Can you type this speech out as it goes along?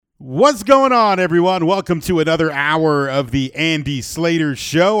What's going on, everyone? Welcome to another hour of the Andy Slater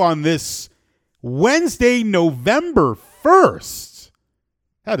Show on this Wednesday, November 1st.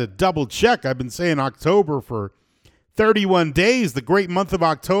 Had to double check. I've been saying October for 31 days. The great month of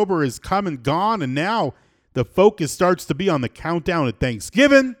October is come and gone, and now the focus starts to be on the countdown to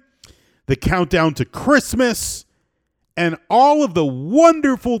Thanksgiving, the countdown to Christmas, and all of the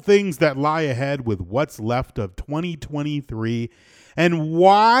wonderful things that lie ahead with what's left of 2023. And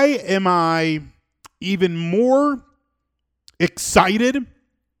why am I even more excited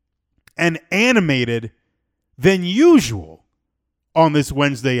and animated than usual on this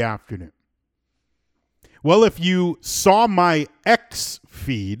Wednesday afternoon? Well, if you saw my X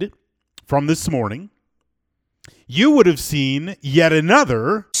feed from this morning, you would have seen yet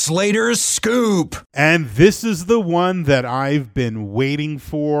another Slater's Scoop. And this is the one that I've been waiting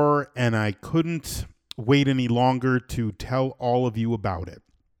for, and I couldn't wait any longer to tell all of you about it.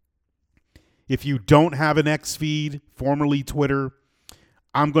 If you don't have an X feed, formerly Twitter,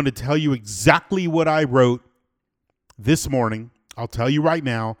 I'm going to tell you exactly what I wrote this morning. I'll tell you right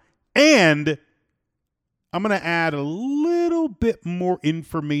now. And I'm going to add a little bit more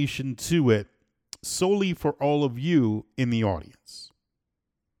information to it solely for all of you in the audience.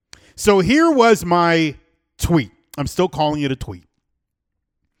 So here was my tweet. I'm still calling it a tweet.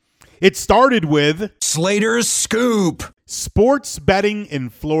 It started with Slater's Scoop. Sports betting in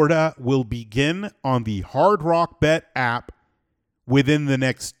Florida will begin on the Hard Rock Bet app within the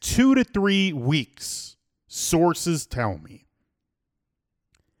next 2 to 3 weeks, sources tell me.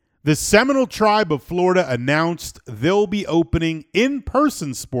 The Seminole Tribe of Florida announced they'll be opening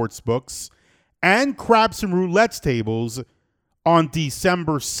in-person sportsbooks and craps and roulette tables on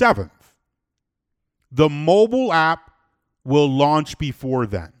December 7th. The mobile app will launch before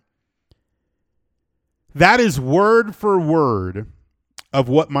then. That is word for word of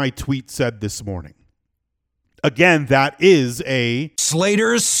what my tweet said this morning. Again, that is a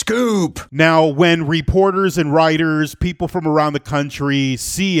Slater's Scoop. Now, when reporters and writers, people from around the country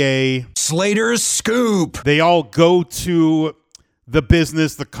see a Slater's Scoop, they all go to the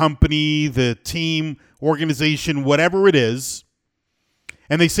business, the company, the team, organization, whatever it is,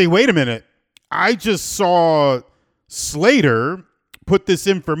 and they say, wait a minute, I just saw Slater put this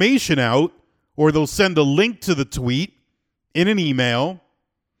information out, or they'll send a link to the tweet in an email.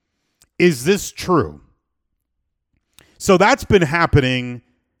 Is this true? So that's been happening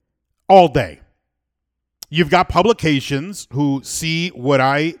all day. You've got publications who see what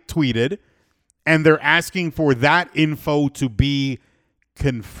I tweeted, and they're asking for that info to be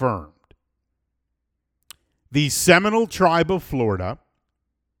confirmed. The Seminole Tribe of Florida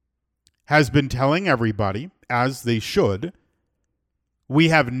has been telling everybody, as they should, we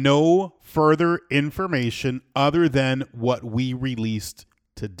have no further information other than what we released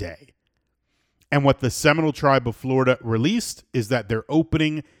today. And what the Seminole Tribe of Florida released is that they're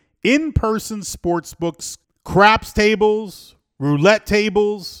opening in-person sports books, craps tables, roulette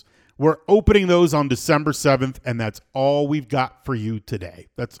tables. We're opening those on December 7th, and that's all we've got for you today.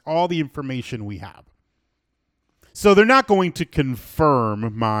 That's all the information we have. So they're not going to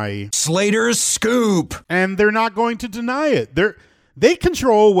confirm my Slater's Scoop, and they're not going to deny it. They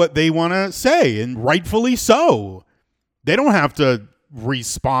control what they want to say, and rightfully so. They don't have to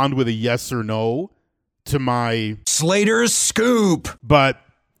respond with a yes or no to my Slater's Scoop. But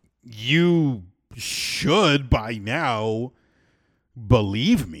you should by now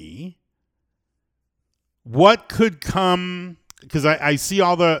believe me. What could come, because I see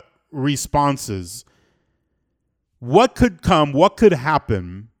all the responses. What could come, what could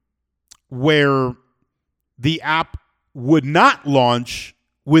happen where the app would not launch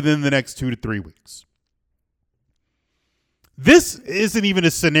within the next 2 to 3 weeks? This isn't even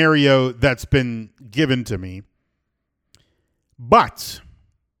a scenario that's been given to me. But,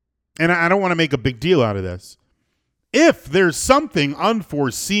 and I don't want to make a big deal out of this, if there's something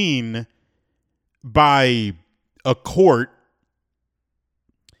unforeseen by a court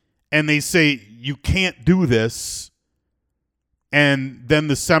and they say you can't do this, and then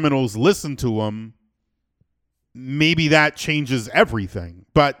the Seminoles listen to them, maybe that changes everything.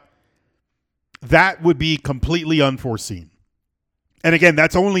 But that would be completely unforeseen. And again,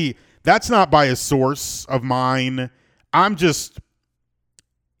 that's not by a source of mine. I'm just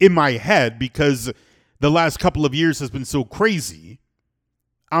in my head because the last couple of years has been so crazy.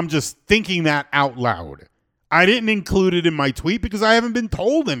 I'm just thinking that out loud. I didn't include it in my tweet because I haven't been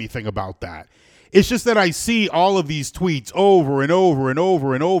told anything about that. It's just that I see all of these tweets over and over and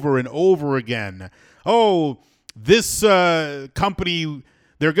over and over and over again. Oh, this company,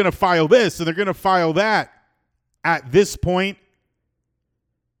 they're going to file this and they're going to file that. At this point,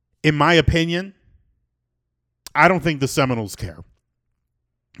 In my opinion, I don't think the Seminoles care.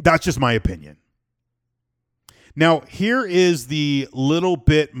 That's just my opinion. Now, here is the little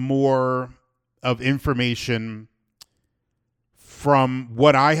bit more of information from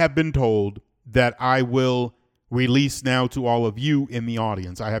what I have been told that I will release now to all of you in the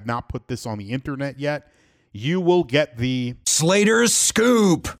audience. I have not put this on the internet yet. You will get the Slater's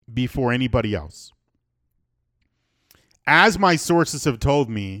Scoop before anybody else. As my sources have told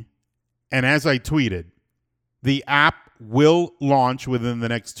me, and as I tweeted, the app will launch within the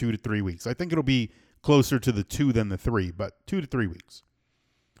next 2 to 3 weeks. I think it'll be closer to the 2 than the 3, but 2 to 3 weeks.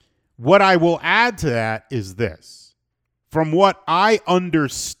 What I will add to that is this. From what I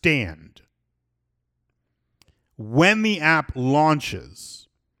understand, when the app launches,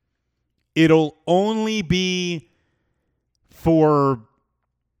 it'll only be for,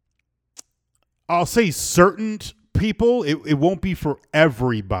 I'll say, certain people. It won't be for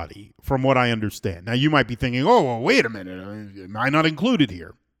everybody, from what I understand. Now, you might be thinking, oh, well, wait a minute. Am I not included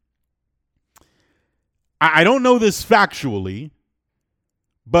here? I don't know this factually,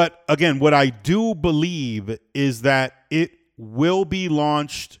 but again, what I do believe is that it will be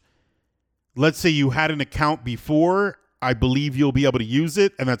launched. Let's say you had an account before. I believe you'll be able to use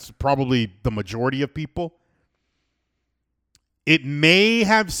it, and that's probably the majority of people. It may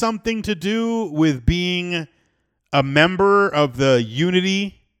have something to do with being a member of the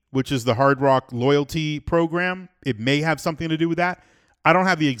Unity, which is the Hard Rock loyalty program. It may have something to do with that. I don't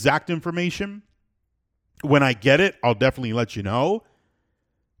have the exact information. When I get it, I'll definitely let you know.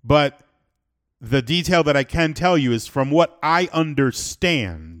 But the detail that I can tell you is, from what I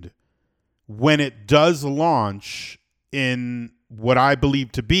understand, when it does launch in what I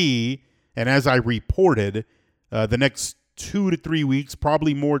believe to be, and as I reported, the next 2 to 3 weeks,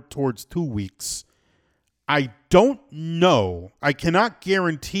 probably more towards 2 weeks, I don't know. I cannot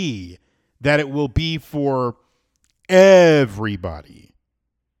guarantee that it will be for everybody.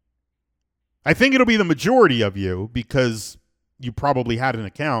 I think it'll be the majority of you because you probably had an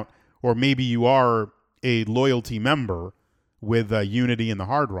account, or maybe you are a loyalty member with Unity and the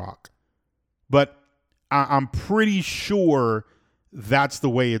Hard Rock. But I'm pretty sure that's the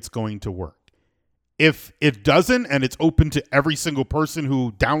way it's going to work. If it doesn't and it's open to every single person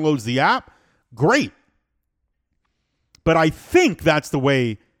who downloads the app, great. But I think that's the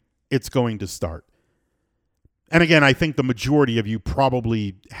way it's going to start. And again, I think the majority of you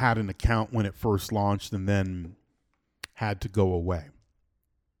probably had an account when it first launched and then had to go away.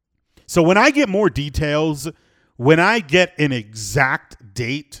 So when I get more details, when I get an exact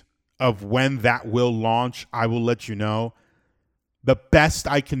date of when that will launch, I will let you know. The best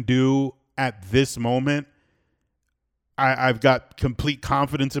I can do at this moment, I've got complete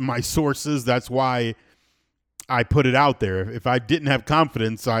confidence in my sources. That's why I put it out there. If I didn't have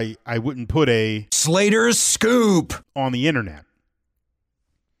confidence, I wouldn't put a Slater's Scoop on the internet.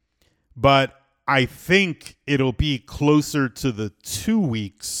 But I think it'll be closer to the 2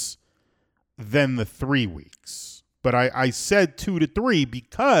 weeks than the 3 weeks. But I said 2 to 3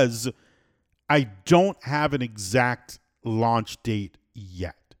 because I don't have an exact launch date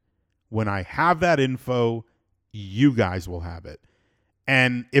yet. When I have that info, you guys will have it.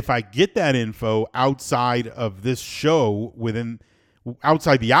 And if I get that info outside of this show,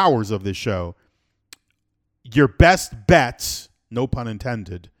 outside the hours of this show, your best bet, no pun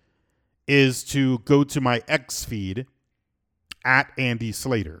intended, is to go to my X feed at Andy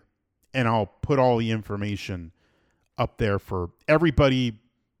Slater, and I'll put all the information up there for everybody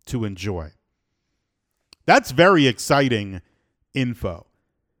to enjoy. That's very exciting info.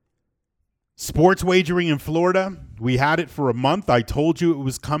 Sports wagering in Florida, we had it for a month. I told you it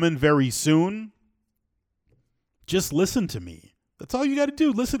was coming very soon. Just listen to me. That's all you got to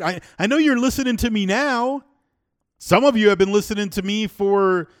do. Listen. I know you're listening to me now. Some of you have been listening to me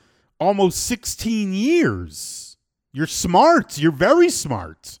for almost 16 years. You're smart. You're very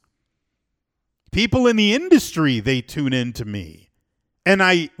smart. People in the industry, they tune in to me. And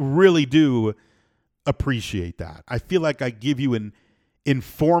I really do appreciate that. I feel like I give you an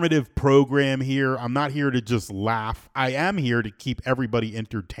informative program here. I'm not here to just laugh. I am here to keep everybody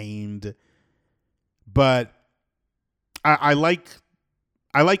entertained. But I like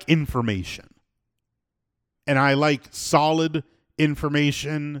information. And I like solid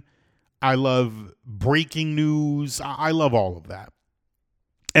information. I love breaking news. I love all of that.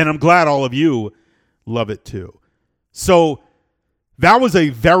 And I'm glad all of you love it too. So that was a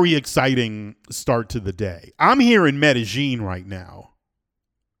very exciting start to the day. I'm here in Medellin right now.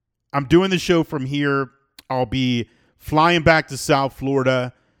 I'm doing the show from here. I'll be flying back to South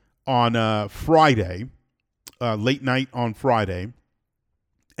Florida on Friday, late night on Friday.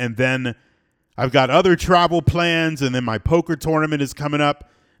 And then I've got other travel plans, and then my poker tournament is coming up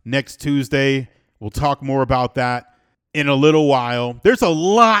next Tuesday. We'll talk more about that in a little while. There's a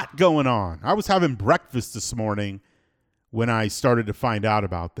lot going on. I was having breakfast this morning when I started to find out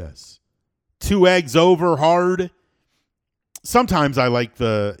about this. 2 eggs over hard. Sometimes I like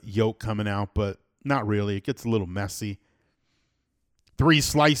the yolk coming out, but not really. It gets a little messy. 3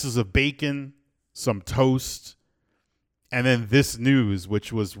 slices of bacon, some toast, and then this news,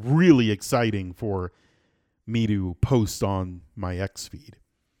 which was really exciting for me to post on my X feed.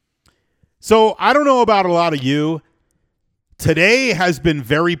 So I don't know about a lot of you. Today has been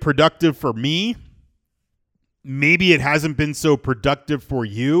very productive for me. Maybe it hasn't been so productive for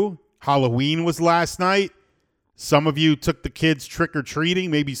you. Halloween was last night. Some of you took the kids trick-or-treating.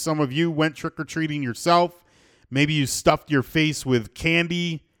 Maybe some of you went trick-or-treating yourself. Maybe you stuffed your face with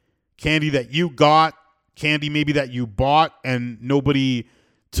candy that you got, candy maybe that you bought and nobody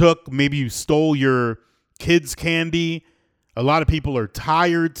took. Maybe you stole your kids' candy. A lot of people are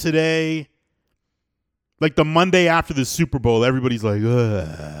tired today. Like the Monday after the Super Bowl, everybody's like,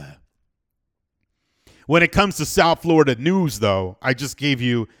 ugh. When it comes to South Florida news, though, I just gave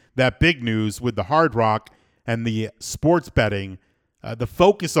you that big news with the Hard Rock and the sports betting. The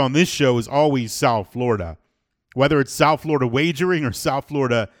focus on this show is always South Florida, whether it's South Florida wagering or South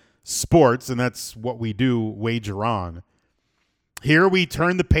Florida sports, and that's what we do wager on. Here we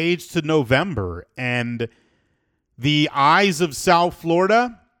turn the page to November, and the eyes of South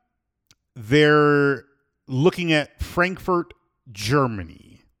Florida, they're looking at Frankfurt,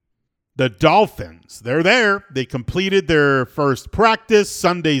 Germany. The Dolphins, they're there. They completed their first practice,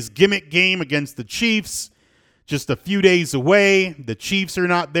 Sunday's gimmick game against the Chiefs, just a few days away. The Chiefs are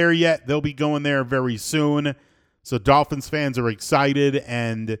not there yet. They'll be going there very soon. So Dolphins fans are excited,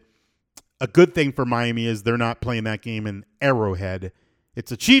 and a good thing for Miami is they're not playing that game in Arrowhead.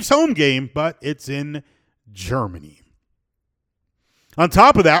 It's a Chiefs home game, but it's in Germany. On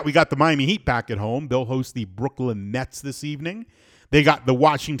top of that, we got the Miami Heat back at home. They'll host the Brooklyn Nets this evening. They got the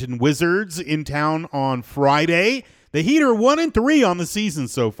Washington Wizards in town on Friday. The Heat are 1-3 on the season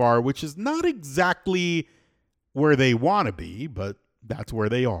so far, which is not exactly where they want to be, but that's where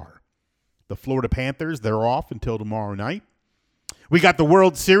they are. The Florida Panthers, they're off until tomorrow night. We got the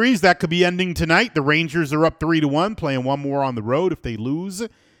World Series. That could be ending tonight. The Rangers are up 3-1, playing one more on the road. If they lose,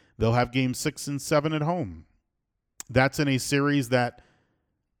 they'll have games 6 and 7 at home. That's in a series that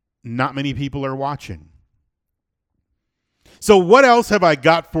not many people are watching. So what else have I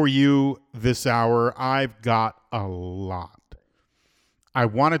got for you this hour? I've got a lot. I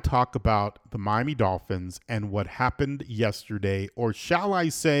want to talk about the Miami Dolphins and what happened yesterday, or shall I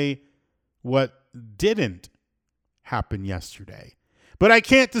say what didn't happen yesterday. But I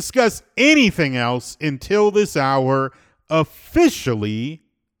can't discuss anything else until this hour officially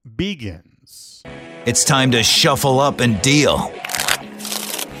begins. It's time to shuffle up and deal.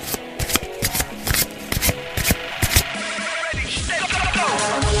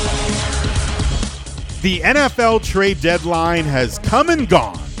 The NFL trade deadline has come and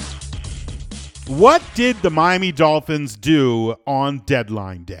gone. What did the Miami Dolphins do on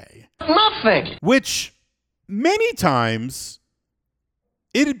deadline day? Nothing. Which many times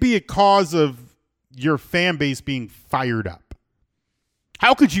it'd be a cause of your fan base being fired up.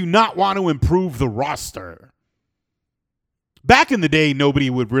 How could you not want to improve the roster? Back in the day, nobody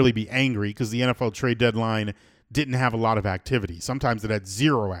would really be angry because the NFL trade deadline didn't have a lot of activity. Sometimes it had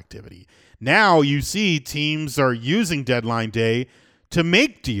zero activity. Now you see teams are using deadline day to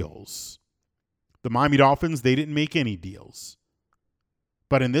make deals. The Miami Dolphins, they didn't make any deals.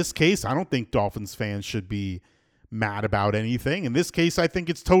 But in this case, I don't think Dolphins fans should be mad about anything. In this case, I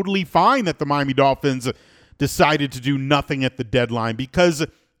think it's totally fine that the Miami Dolphins decided to do nothing at the deadline because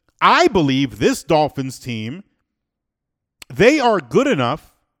I believe this Dolphins team, they are good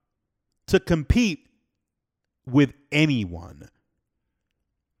enough to compete with anyone.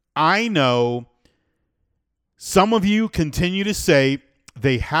 I know some of you continue to say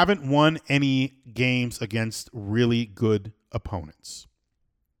they haven't won any games against really good opponents.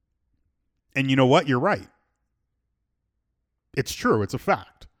 And you know what? You're right. It's true. It's a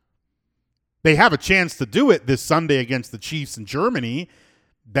fact. They have a chance to do it this Sunday against the Chiefs in Germany.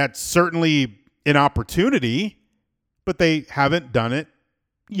 That's certainly an opportunity, but they haven't done it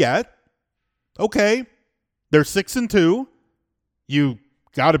yet. Okay. They're 6-2. You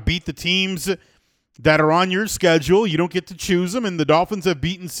got to beat the teams that are on your schedule. You don't get to choose them, and the Dolphins have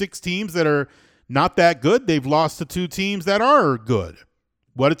beaten 6 teams that are not that good. They've lost to 2 teams that are good.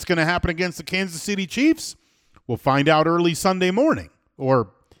 What's going to happen against the Kansas City Chiefs? We'll find out early Sunday morning,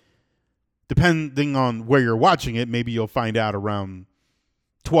 or depending on where you're watching it, maybe you'll find out around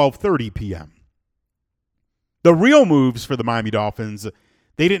 12:30 p.m. The real moves for the Miami Dolphins,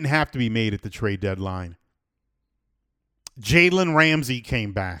 they didn't have to be made at the trade deadline. Jalen Ramsey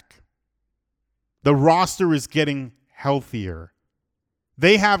came back. The roster is getting healthier.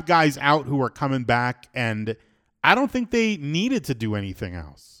 They have guys out who are coming back, and I don't think they needed to do anything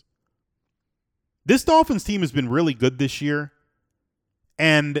else. This Dolphins team has been really good this year,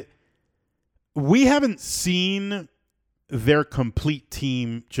 and we haven't seen their complete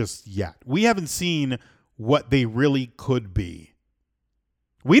team just yet. We haven't seen what they really could be.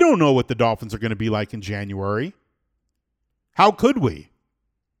 We don't know what the Dolphins are going to be like in January. How could we?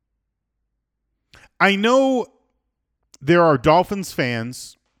 I know there are Dolphins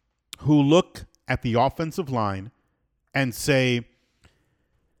fans who look at the offensive line and say,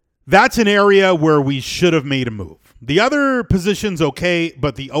 that's an area where we should have made a move. The other position's okay,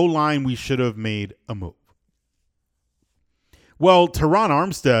 but the O-line, we should have made a move. Well, Teron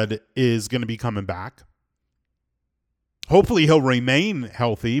Armstead is going to be coming back. Hopefully he'll remain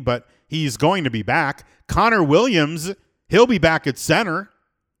healthy, but he's going to be back. Connor Williams, he'll be back at center.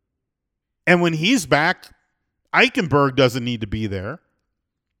 And when he's back, Eichenberg doesn't need to be there.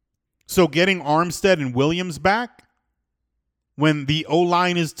 So getting Armstead and Williams back, when the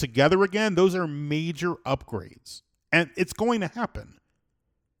O-line is together again, those are major upgrades. And it's going to happen.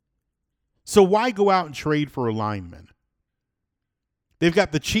 So why go out and trade for a lineman? They've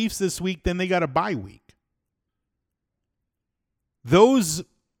got the Chiefs this week, then they got a bye week. Those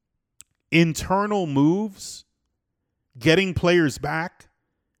internal moves, getting players back,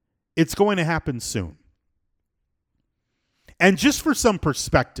 it's going to happen soon. And just for some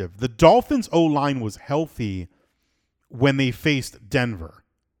perspective, the Dolphins' O-line was healthy when they faced Denver.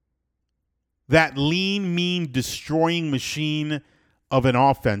 That lean, mean, destroying machine of an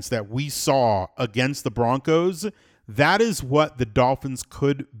offense that we saw against the Broncos, that is what the Dolphins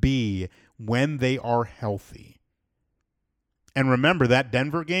could be when they are healthy. And remember, that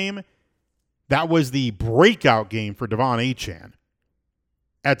Denver game, that was the breakout game for Devon Achane.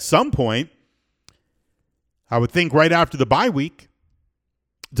 At some point, I would think right after the bye week,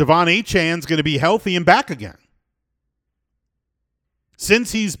 Devon Achane's going to be healthy and back again.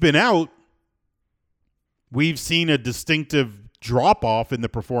 Since he's been out, we've seen a distinctive drop-off in the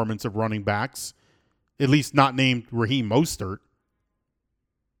performance of running backs, at least not named Raheem Mostert.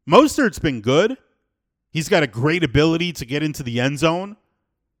 Mostert's been good. He's got a great ability to get into the end zone.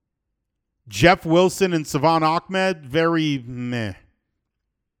 Jeff Wilson and Savon Ahmed, very meh.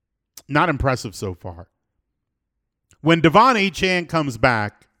 Not impressive so far. When Devon Achane comes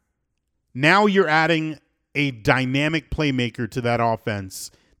back, now you're adding a dynamic playmaker to that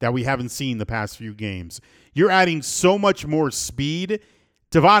offense that we haven't seen the past few games. You're adding so much more speed.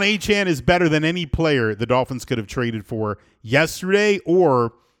 Devon Achane is better than any player the Dolphins could have traded for yesterday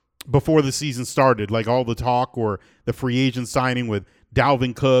or before the season started, like all the talk or the free agent signing with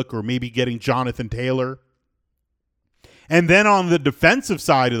Dalvin Cook or maybe getting Jonathan Taylor. And then on the defensive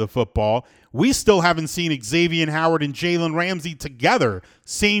side of the football, we still haven't seen Xavier Howard and Jalen Ramsey together.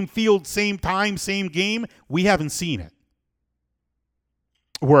 Same field, same time, same game. We haven't seen it.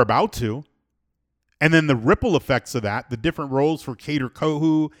 We're about to. And then the ripple effects of that, the different roles for Kader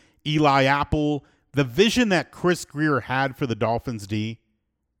Kohou, Eli Apple, the vision that Chris Grier had for the Dolphins D,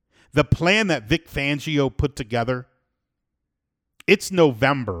 the plan that Vic Fangio put together. It's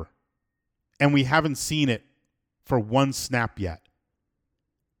November, and we haven't seen it for one snap yet.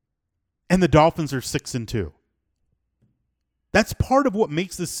 And the Dolphins are 6-2. That's part of what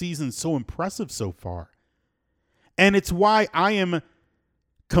makes this season so impressive so far. And it's why I am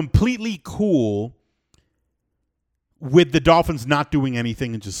completely cool with the Dolphins not doing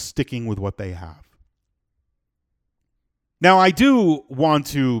anything and just sticking with what they have. Now, I do want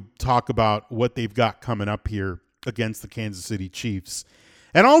to talk about what they've got coming up here against the Kansas City Chiefs.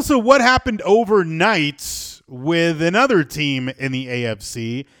 And also what happened overnight with another team in the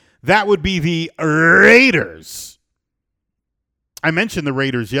AFC. That would be the Raiders. I mentioned the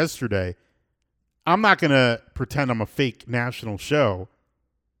Raiders yesterday. I'm not going to pretend I'm a fake national show,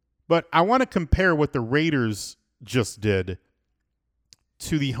 but I want to compare what the Raiders just did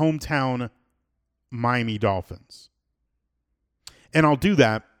to the hometown Miami Dolphins. And I'll do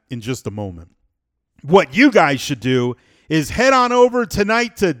that in just a moment. What you guys should do is head on over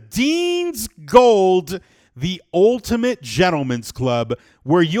tonight to Dean's Gold, the ultimate gentleman's club,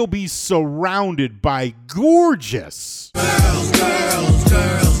 where you'll be surrounded by gorgeous girls.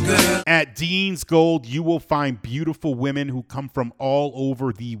 At Dean's Gold, you will find beautiful women who come from all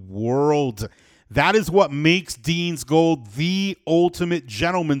over the world. That is what makes Dean's Gold the ultimate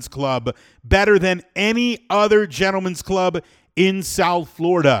gentleman's club, better than any other gentleman's club in South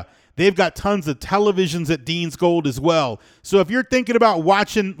Florida. They've got tons of televisions at Dean's Gold as well. So if you're thinking about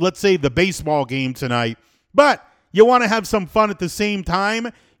watching, let's say, the baseball game tonight, but you want to have some fun at the same time,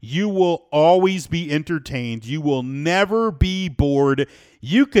 you will always be entertained. You will never be bored.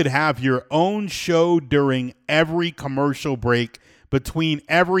 You could have your own show during every commercial break, between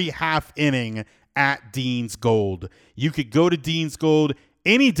every half inning at Dean's Gold. You could go to Dean's Gold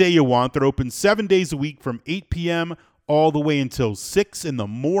any day you want. They're open 7 days a week from 8 p.m. all the way until 6 in the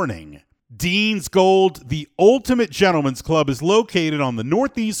morning. Dean's Gold, the ultimate gentleman's club, is located on the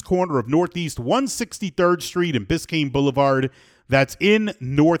northeast corner of Northeast 163rd Street and Biscayne Boulevard. That's in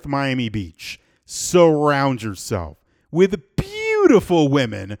North Miami Beach. Surround yourself with beautiful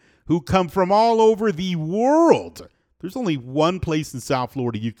women who come from all over the world. There's only one place in South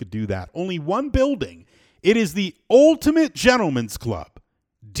Florida you could do that. Only one building. It is the ultimate gentleman's club.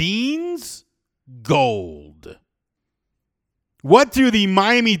 Dean's Gold. What do the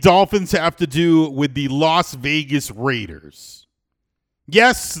Miami Dolphins have to do with the Las Vegas Raiders?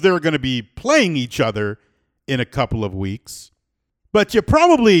 Yes, they're going to be playing each other in a couple of weeks. But you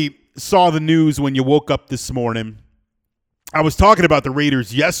probably saw the news when you woke up this morning. I was talking about the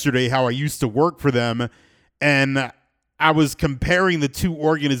Raiders yesterday, how I used to work for them, and I was comparing the two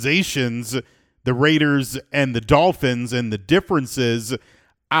organizations, the Raiders and the Dolphins, and the differences.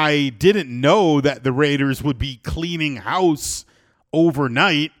 I didn't know that the Raiders would be cleaning house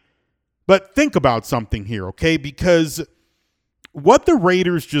overnight. But think about something here, okay? Because what the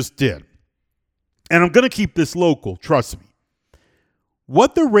Raiders just did, and I'm going to keep this local, trust me.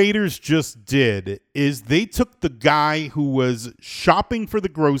 What the Raiders just did is they took the guy who was shopping for the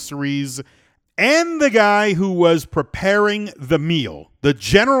groceries and the guy who was preparing the meal, the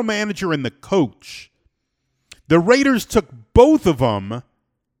general manager and the coach. The Raiders took both of them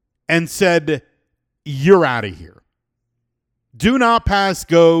and said, you're out of here. Do not pass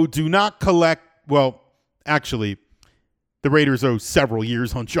go. Do not collect. Well, actually, the Raiders owe several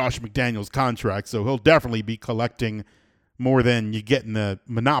years on Josh McDaniels' contract, so he'll definitely be collecting more than you get in the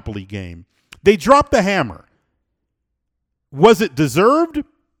Monopoly game. They dropped the hammer. Was it deserved?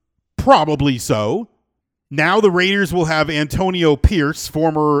 Probably so. Now the Raiders will have Antonio Pierce,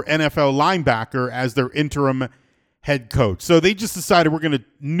 former NFL linebacker, as their interim head coach. So they just decided we're going to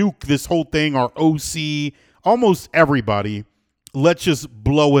nuke this whole thing, our OC, almost everybody. Let's just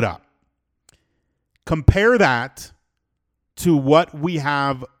blow it up. Compare that to what we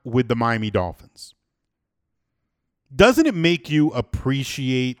have with the Miami Dolphins. Doesn't it make you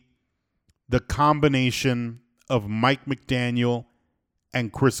appreciate the combination of Mike McDaniel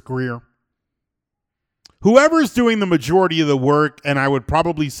and Chris Grier? Whoever's doing the majority of the work, and I would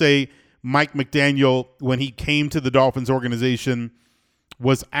probably say Mike McDaniel, when he came to the Dolphins organization,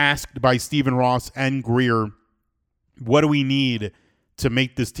 was asked by Stephen Ross and Grier, what do we need to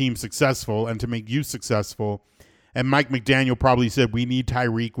make this team successful and to make you successful? And Mike McDaniel probably said, we need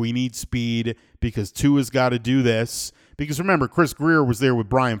Tyreek, we need speed, because Tua's got to do this. Because remember, Chris Grier was there with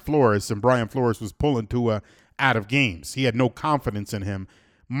Brian Flores, and Brian Flores was pulling Tua out of games. He had no confidence in him.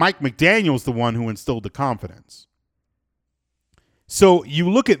 Mike McDaniel's the one who instilled the confidence. So you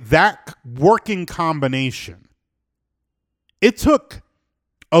look at that working combination. It took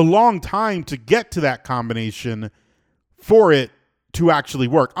a long time to get to that combination for it to actually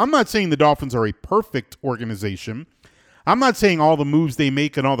work. I'm not saying the Dolphins are a perfect organization. I'm not saying all the moves they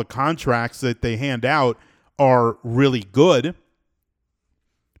make and all the contracts that they hand out are really good.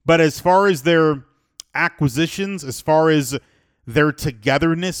 But as far as their acquisitions, as far as their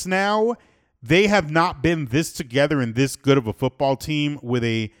togetherness now, they have not been this together and this good of a football team with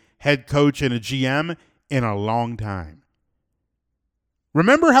a head coach and a GM in a long time.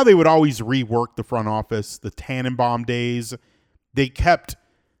 Remember how they would always rework the front office, the Tannenbaum days? They kept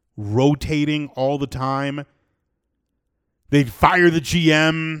rotating all the time. They'd fire the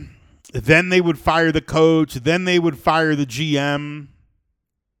GM, then they would fire the coach, then they would fire the GM.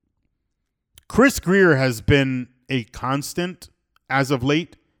 Chris Grier has been a constant as of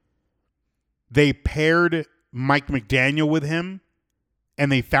late. They paired Mike McDaniel with him,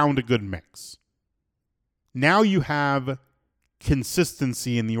 and they found a good mix. Now you have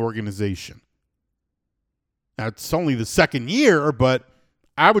consistency in the organization. Now, it's only the second year, but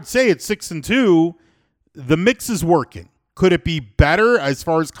I would say at 6-2, the mix is working. Could it be better as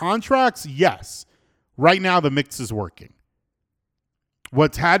far as contracts? Yes. Right now, the mix is working.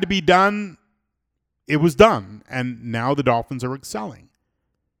 What's had to be done, it was done, and now the Dolphins are excelling.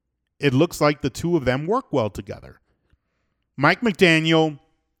 It looks like the two of them work well together. Mike McDaniel,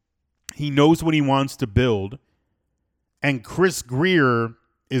 he knows what he wants to build, and Chris Grier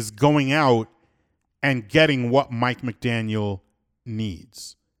is going out and getting what Mike McDaniel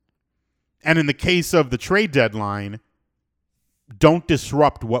needs. And in the case of the trade deadline, don't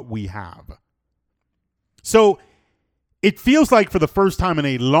disrupt what we have. So it feels like for the first time in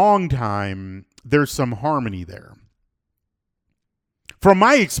a long time, there's some harmony there. From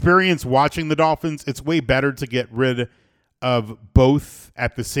my experience watching the Dolphins, it's way better to get rid of both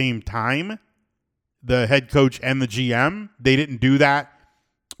at the same time, the head coach and the GM. They didn't do that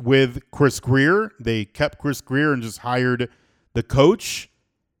with Chris Grier. They kept Chris Grier and just hired the coach,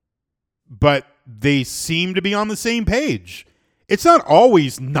 but they seem to be on the same page. It's not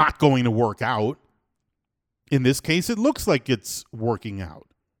always not going to work out. In this case, it looks like it's working out.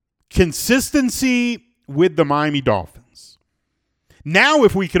 Consistency with the Miami Dolphins. Now,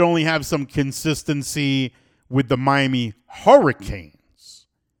 if we could only have some consistency with the Miami Hurricanes.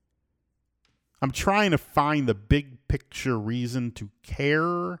 I'm trying to find the big picture reason to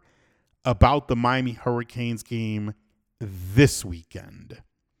care about the Miami Hurricanes game this weekend.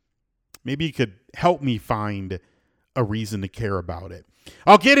 Maybe you could help me find a reason to care about it.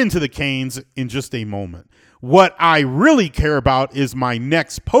 I'll get into the Canes in just a moment. What I really care about is my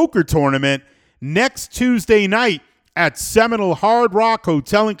next poker tournament next Tuesday night at Seminole Hard Rock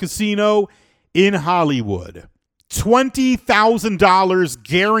Hotel and Casino in Hollywood. $20,000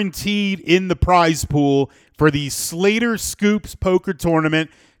 guaranteed in the prize pool for the Slater Scoops Poker Tournament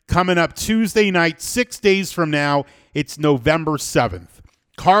coming up Tuesday night, 6 days from now. It's November 7th.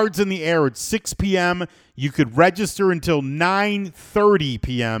 Cards in the air at 6 p.m. You could register until 9:30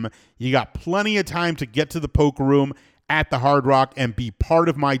 p.m. You got plenty of time to get to the poker room at the Hard Rock and be part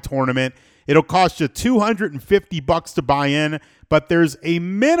of my tournament. It'll cost you $250 to buy in, but there's a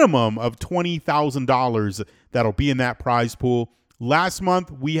minimum of $20,000 that'll be in that prize pool. Last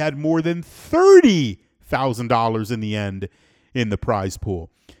month, we had more than $30,000 in the end in the prize pool.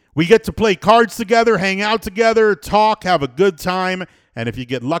 We get to play cards together, hang out together, talk, have a good time. And if you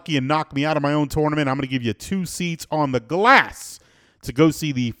get lucky and knock me out of my own tournament, I'm going to give you 2 seats on the glass to go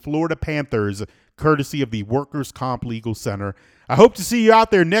see the Florida Panthers, courtesy of the Workers' Comp Legal Center. I hope to see you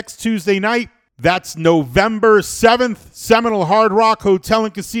out there next Tuesday night. That's November 7th, Seminole Hard Rock Hotel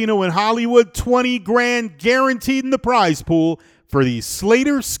and Casino in Hollywood. $20,000 guaranteed in the prize pool for the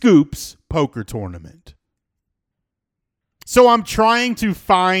Slater Scoops Poker Tournament. So I'm trying to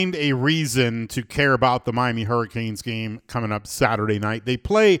find a reason to care about the Miami Hurricanes game coming up Saturday night. They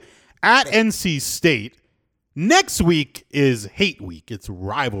play at NC State. Next week is Hate Week. It's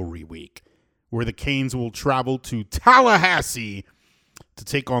rivalry week, where the Canes will travel to Tallahassee to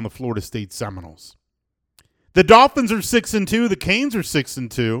take on the Florida State Seminoles. The Dolphins are 6-2. The Canes are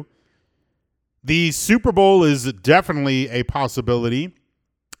 6-2. The Super Bowl is definitely a possibility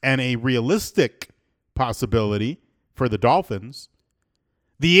and a realistic possibility for the Dolphins.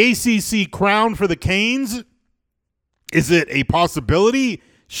 The ACC crown for the Canes, is it a possibility?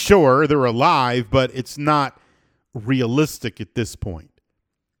 Sure, they're alive, but it's not realistic at this point.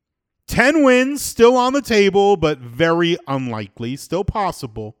 10 wins still on the table, but very unlikely, still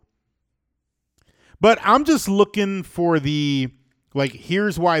possible. But I'm just looking for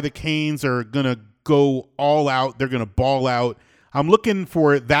here's why the Canes are going to go all out. They're going to ball out. I'm looking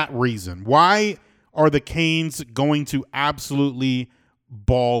for that reason. Why are the Canes going to absolutely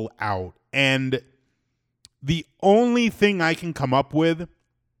ball out? And the only thing I can come up with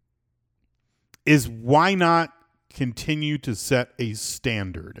is why not continue to set a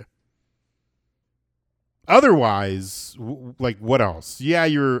standard? Otherwise, what else? Yeah,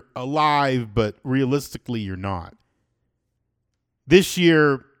 you're alive, but realistically, you're not. This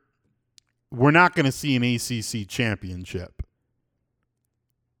year, we're not going to see an ACC championship.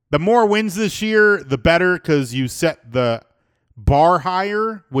 The more wins this year, the better, because you set the bar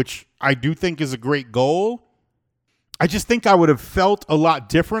higher, which I do think is a great goal. I just think I would have felt a lot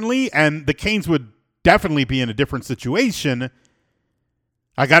differently, and the Canes would definitely be in a different situation.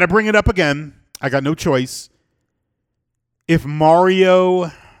 I got to bring it up again. I got no choice. If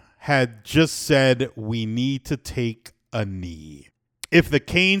Mario had just said, we need to take a knee. If the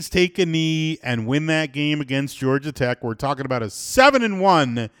Canes take a knee and win that game against Georgia Tech, we're talking about a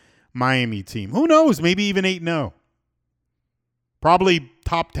 7-1 Miami team. Who knows? Maybe even 8-0. Probably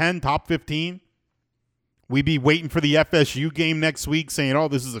top 10, top 15. We'd be waiting for the FSU game next week saying, oh,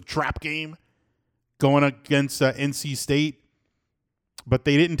 this is a trap game going against NC State. But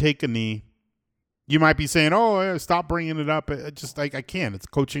they didn't take a knee. You might be saying, oh, stop bringing it up. I can't. It's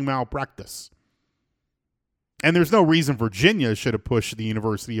coaching malpractice. And there's no reason Virginia should have pushed the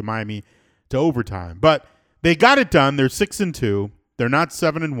University of Miami to overtime. But they got it done. They're 6-2. They're not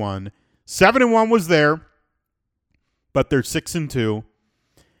 7-1. 7-1 was there, but they're 6-2.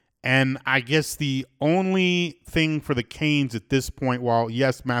 And I guess the only thing for the Canes at this point, while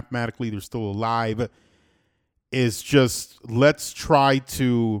yes, mathematically they're still alive, is just let's try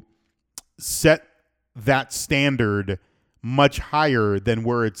to set that standard much higher than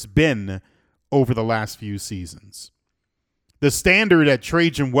where it's been over the last few seasons. The standard at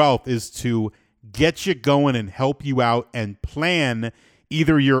Trajan Wealth is to get you going and help you out and plan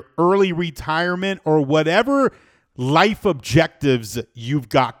either your early retirement or whatever life objectives you've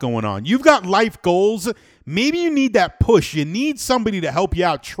got going on. You've got life goals. Maybe you need that push. You need somebody to help you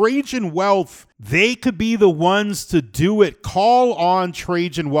out. Trajan Wealth, they could be the ones to do it. Call on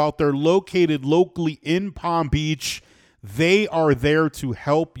Trajan Wealth. They're located locally in Palm Beach. They are there to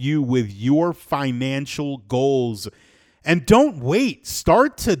help you with your financial goals. And don't wait.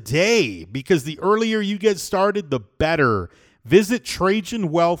 Start today, because the earlier you get started, the better. Visit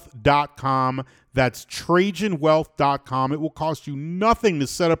TrajanWealth.com. That's TrajanWealth.com. It will cost you nothing to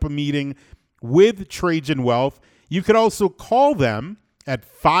set up a meeting with Trajan Wealth. You could also call them at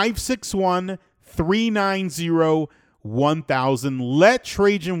 561-390-1000. Let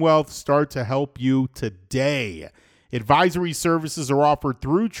Trajan Wealth start to help you today. Advisory services are offered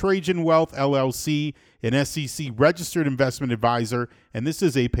through Trajan Wealth, LLC, an SEC registered investment advisor, and this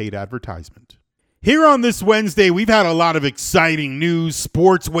is a paid advertisement. Here on this Wednesday, we've had a lot of exciting news.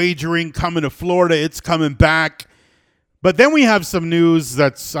 Sports wagering coming to Florida. It's coming back. But then we have some news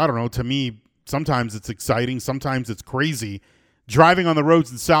that's, I don't know, to me, sometimes it's exciting, sometimes it's crazy. Driving on the roads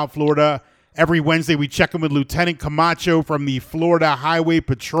in South Florida. Every Wednesday, we check in with Lieutenant Camacho from the Florida Highway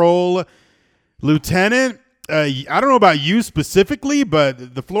Patrol. Lieutenant, I don't know about you specifically,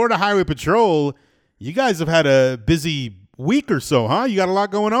 but the Florida Highway Patrol, you guys have had a busy week or so, huh? You got a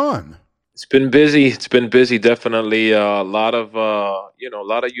lot going on. It's been busy. It's been busy. Definitely a lot of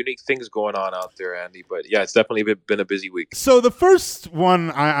unique things going on out there, Andy. But yeah, it's definitely been a busy week. So the first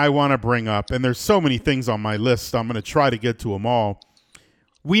one I want to bring up, and there's so many things on my list, I'm going to try to get to them all.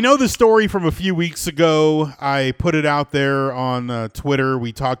 We know the story from a few weeks ago. I put it out there on Twitter.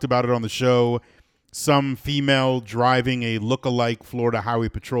 We talked about it on the show. Some female driving a look-alike Florida Highway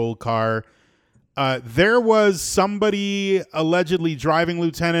Patrol car. There was somebody allegedly driving,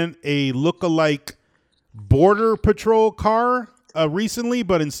 Lieutenant, a look-alike Border Patrol car recently,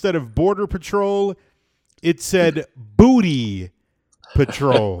 but instead of Border Patrol, it said Booty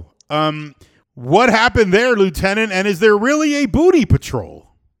Patrol. What happened there, Lieutenant? And is there really a Booty Patrol?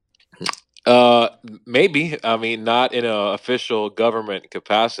 Maybe. I mean, not in an official government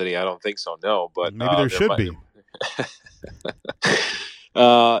capacity. I don't think so. No, but maybe there should be.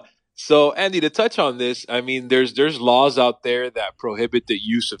 So, Andy, to touch on this, I mean, there's laws out there that prohibit the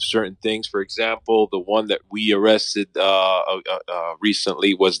use of certain things. For example, the one that we arrested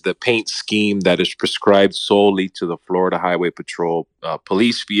recently was the paint scheme that is prescribed solely to the Florida Highway Patrol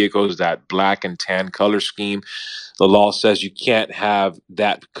police vehicles, that black and tan color scheme. The law says you can't have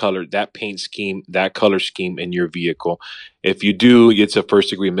that paint scheme, that color scheme in your vehicle. If you do, it's a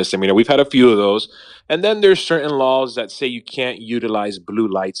first-degree misdemeanor. We've had a few of those. And then there's certain laws that say you can't utilize blue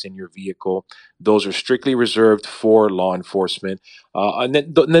lights in your vehicle. Those are strictly reserved for law enforcement. And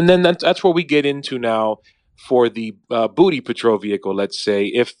then that's where we get into now for the Booty Patrol vehicle. Let's say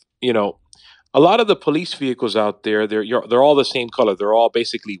if, a lot of the police vehicles out there, they're all the same color. They're all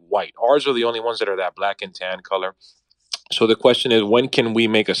basically white. Ours are the only ones that are that black and tan color. So the question is, when can we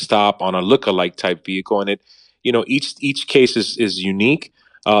make a stop on a look-alike type vehicle? And each case is unique.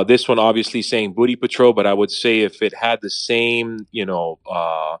 This one obviously saying Booty Patrol, but I would say if it had the same,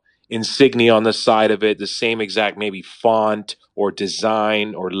 insignia on the side of it, the same exact maybe font or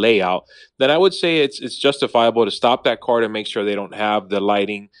design or layout, then I would say it's justifiable to stop that car to make sure they don't have the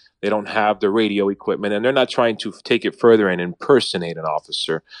lighting, they don't have the radio equipment, and they're not trying to take it further and impersonate an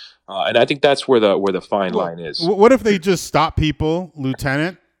officer. And I think that's where the fine line is. What if they just stop people,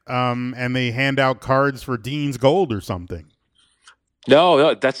 Lieutenant, and they hand out cards for Dean's Gold or something?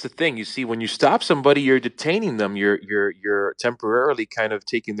 No, that's the thing. You see, when you stop somebody, you're detaining them. You're temporarily kind of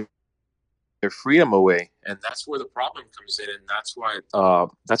taking their freedom away, and that's where the problem comes in. And that's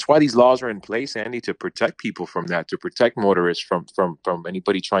why these laws are in place, Andy, to protect people from that, to protect motorists from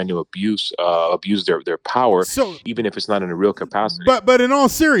anybody trying to abuse their power, even if it's not in a real capacity. But in all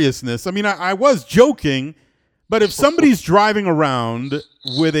seriousness, I mean, I was joking. But if somebody's driving around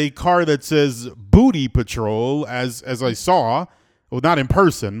with a car that says Booty Patrol, as I saw, well, not in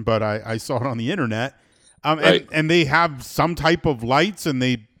person, but I saw it on the internet, right. and they have some type of lights, and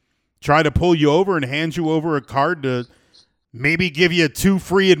they try to pull you over and hand you over a card to maybe give you 2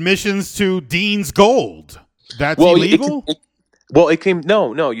 free admissions to Dean's Gold. That's illegal? Well, it came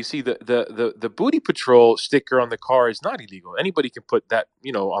no. You see, the booty patrol sticker on the car is not illegal. Anybody can put that,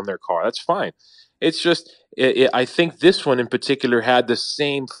 on their car. That's fine. It's just I think this one in particular had the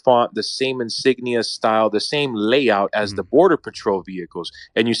same font, the same insignia style, the same layout as the Mm. border patrol vehicles.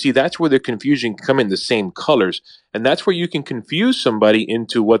 And you see, that's where the confusion can come in, the same colors, and that's where you can confuse somebody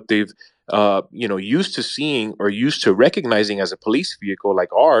into what they've used to seeing or used to recognizing as a police vehicle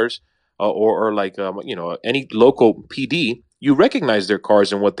like ours, or like any local PD. You recognize their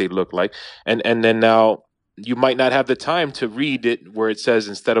cars and what they look like, and then now you might not have the time to read it where it says,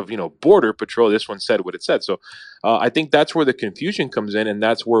 instead of border patrol, this one said what it said. So I think that's where the confusion comes in, and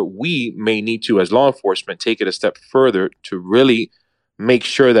that's where we may need to, as law enforcement, take it a step further to really make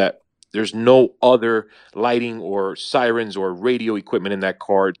sure that there's no other lighting or sirens or radio equipment in that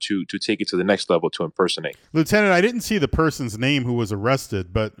car to take it to the next level to impersonate. Lieutenant, I didn't see the person's name who was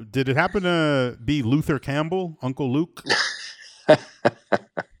arrested, but did it happen to be Luther Campbell, Uncle Luke?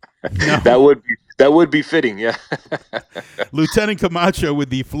 No. That would be fitting, yeah. Lieutenant Camacho with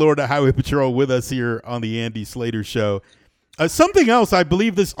the Florida Highway Patrol with us here on the Andy Slater Show. Something else, I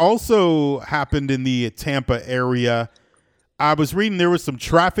believe this also happened in the Tampa area. I was reading there was some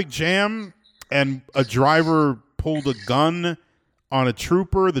traffic jam and a driver pulled a gun on a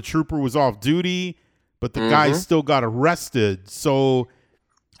trooper. The trooper was off duty, but the guy still got arrested. So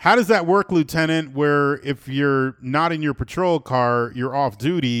how does that work, Lieutenant, where if you're not in your patrol car, you're off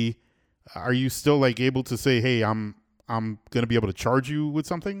duty, are you still like able to say, hey, I'm going to be able to charge you with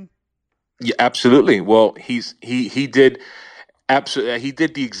something? Yeah, absolutely. Well, he did absolutely. He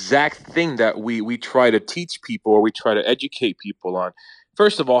did the exact thing that we try to teach people, or we try to educate people on.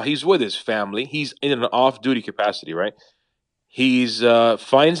 First of all, he's with his family. He's in an off-duty capacity, right? He's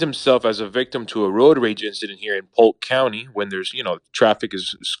finds himself as a victim to a road rage incident here in Polk County when there's traffic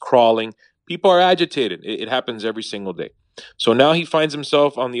is crawling. People are agitated. It happens every single day. So now he finds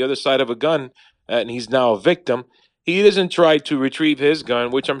himself on the other side of a gun, and he's now a victim. He doesn't try to retrieve his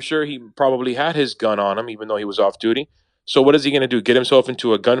gun, which I'm sure he probably had his gun on him, even though he was off duty. So what is he going to do? Get himself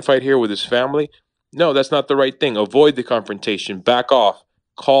into a gunfight here with his family? No, that's not the right thing. Avoid the confrontation. Back off.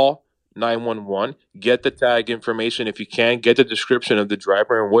 Call 911. Get the tag information if you can. Get the description of the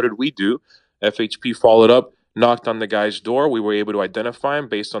driver. And what did we do? FHP followed up, knocked on the guy's door. We were able to identify him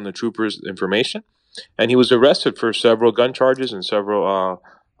based on the trooper's information, and he was arrested for several gun charges and several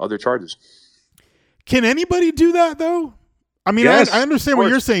other charges. Can anybody do that, though? I mean, Yes, I understand of what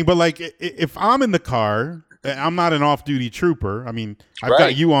you're course. saying, but like if I'm in the car, I'm not an off-duty trooper. I mean, I've got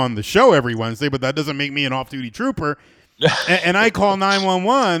Right. you on the show every Wednesday, but that doesn't make me an off-duty trooper. And I call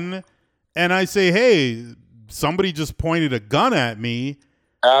 911 and I say, hey, somebody just pointed a gun at me.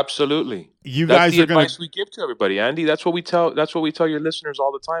 Absolutely. You That's guys the are going advice to. we give to everybody, Andy. That's what we tell. That's what we tell your listeners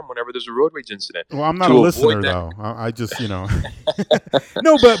all the time whenever there's a road rage incident. Well, I'm not To a avoid listener, that. though. I just,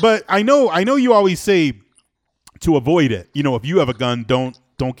 no, but I know you always say to avoid it. If you have a gun,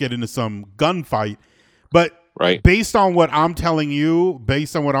 don't get into some gunfight. But Right. based on what I'm telling you,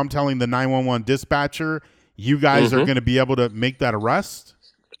 based on what I'm telling the 911 dispatcher, you guys are going to be able to make that arrest?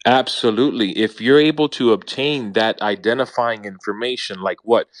 Absolutely. If you're able to obtain that identifying information, like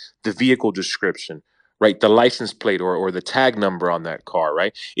what? The vehicle description, right? The license plate or the tag number on that car,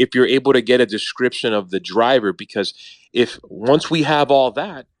 right? If you're able to get a description of the driver, because if once we have all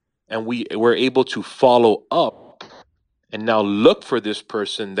that and we're able to follow up and now look for this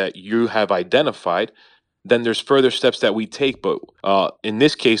person that you have identified, then there's further steps that we take. But in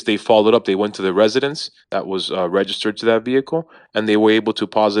this case, they followed up. They went to the residence that was registered to that vehicle, and they were able to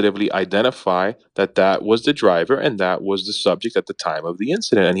positively identify that that was the driver and that was the subject at the time of the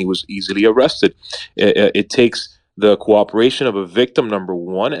incident, and he was easily arrested. It takes the cooperation of a victim, number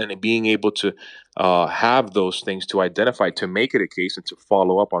one, and being able to have those things to identify, to make it a case, and to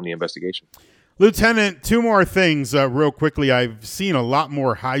follow up on the investigation. Lieutenant, two more things real quickly. I've seen a lot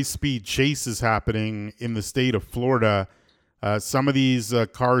more high-speed chases happening in the state of Florida. Some of these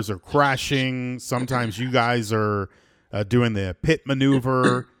cars are crashing. Sometimes you guys are doing the pit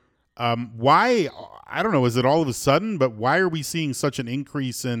maneuver. Why? I don't know. Is it all of a sudden? But why are we seeing such an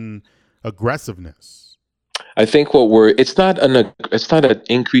increase in aggressiveness? I think it's not an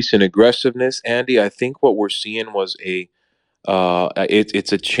increase in aggressiveness, Andy. I think what we're seeing was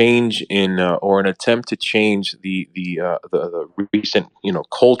it's a change in or an attempt to change the recent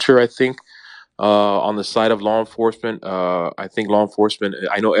culture. I think on the side of law enforcement, I think law enforcement.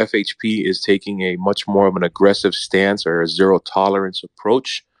 I know FHP is taking a much more of an aggressive stance or a zero tolerance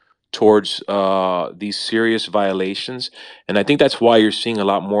approach towards these serious violations, and I think that's why you're seeing a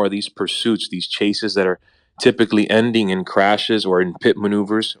lot more of these pursuits, these chases that are typically ending in crashes or in pit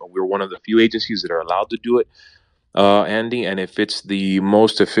maneuvers. We're one of the few agencies that are allowed to do it. Andy, and if it's the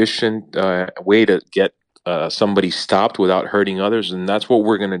most efficient way to get somebody stopped without hurting others, then that's what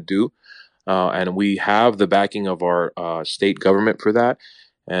we're going to do. And we have the backing of our state government for that.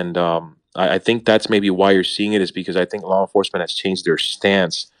 And I think that's maybe why you're seeing it, is because I think law enforcement has changed their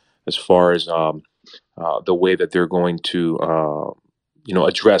stance as far as the way that they're going to,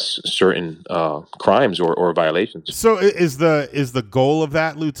 address certain crimes or violations. So is the goal of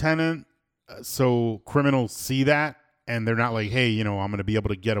that, Lieutenant? So criminals see that and they're not like, hey, I'm going to be able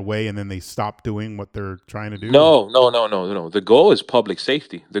to get away, and then they stop doing what they're trying to do. No. The goal is public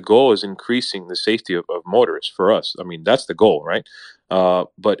safety. The goal is increasing the safety of motorists for us. I mean, that's the goal, right?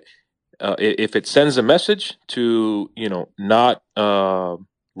 But if it sends a message to, not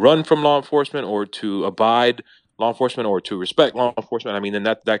run from law enforcement, or to abide law enforcement, or to respect law enforcement, I mean, then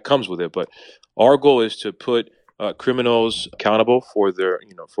that comes with it. But our goal is to put criminals accountable for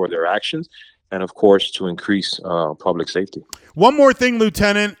their actions, and of course to increase public safety. One more thing,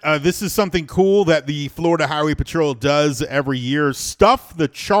 Lieutenant. This is something cool that the Florida Highway Patrol does every year. Stuff the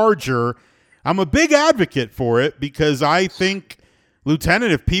Charger. I'm a big advocate for it because I think,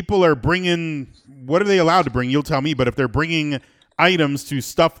 Lieutenant, if people are bringing, what are they allowed to bring? You'll tell me. But if they're bringing items to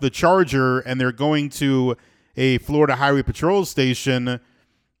stuff the Charger and they're going to a Florida Highway Patrol station,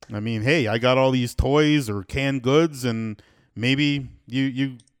 I mean, hey, I got all these toys or canned goods, and maybe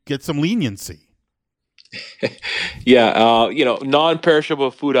you get some leniency. Yeah,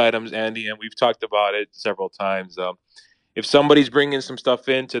 non-perishable food items, Andy, and we've talked about it several times. If somebody's bringing some stuff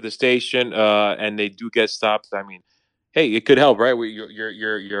into the station and they do get stopped, I mean, hey, it could help, right?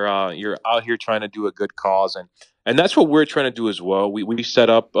 You're out here trying to do a good cause, and that's what we're trying to do as well. We set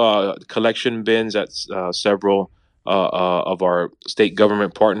up collection bins at several of our state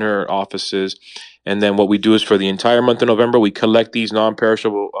government partner offices, and then what we do is, for the entire month of November, we collect these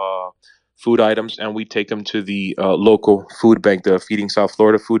non-perishable food items, and we take them to the local food bank, the Feeding South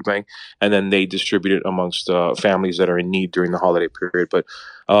Florida Food Bank, and then they distribute it amongst families that are in need during the holiday period. But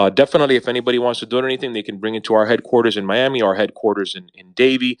definitely, if anybody wants to donate anything, they can bring it to our headquarters in Miami, our headquarters in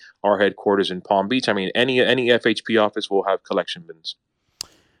Davie, our headquarters in Palm Beach. I mean, any FHP office will have collection bins.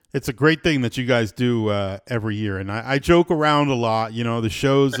 It's a great thing that you guys do every year. And I joke around a lot. The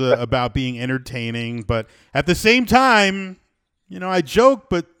show's about being entertaining, but at the same time, I joke,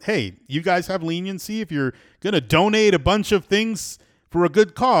 but hey, you guys have leniency. If you're going to donate a bunch of things for a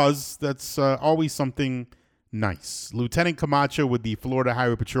good cause, that's always something nice. Lieutenant Camacho with the Florida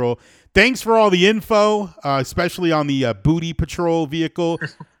Highway Patrol. Thanks for all the info, especially on the booty patrol vehicle.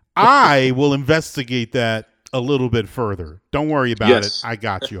 I will investigate that a little bit further. Don't worry about it. I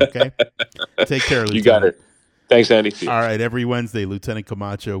got you, okay? Take care, Lieutenant. You got it. Thanks, Andy. All right, every Wednesday, Lieutenant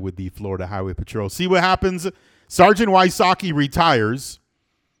Camacho with the Florida Highway Patrol. See what happens. Sergeant Wysocki retires,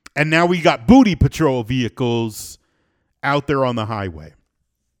 and now we got booty patrol vehicles out there on the highway.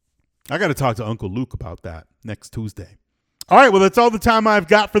 I got to talk to Uncle Luke about that next Tuesday. All right, well, that's all the time I've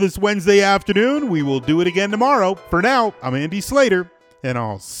got for this Wednesday afternoon. We will do it again tomorrow. For now, I'm Andy Slater, and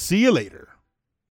I'll see you later.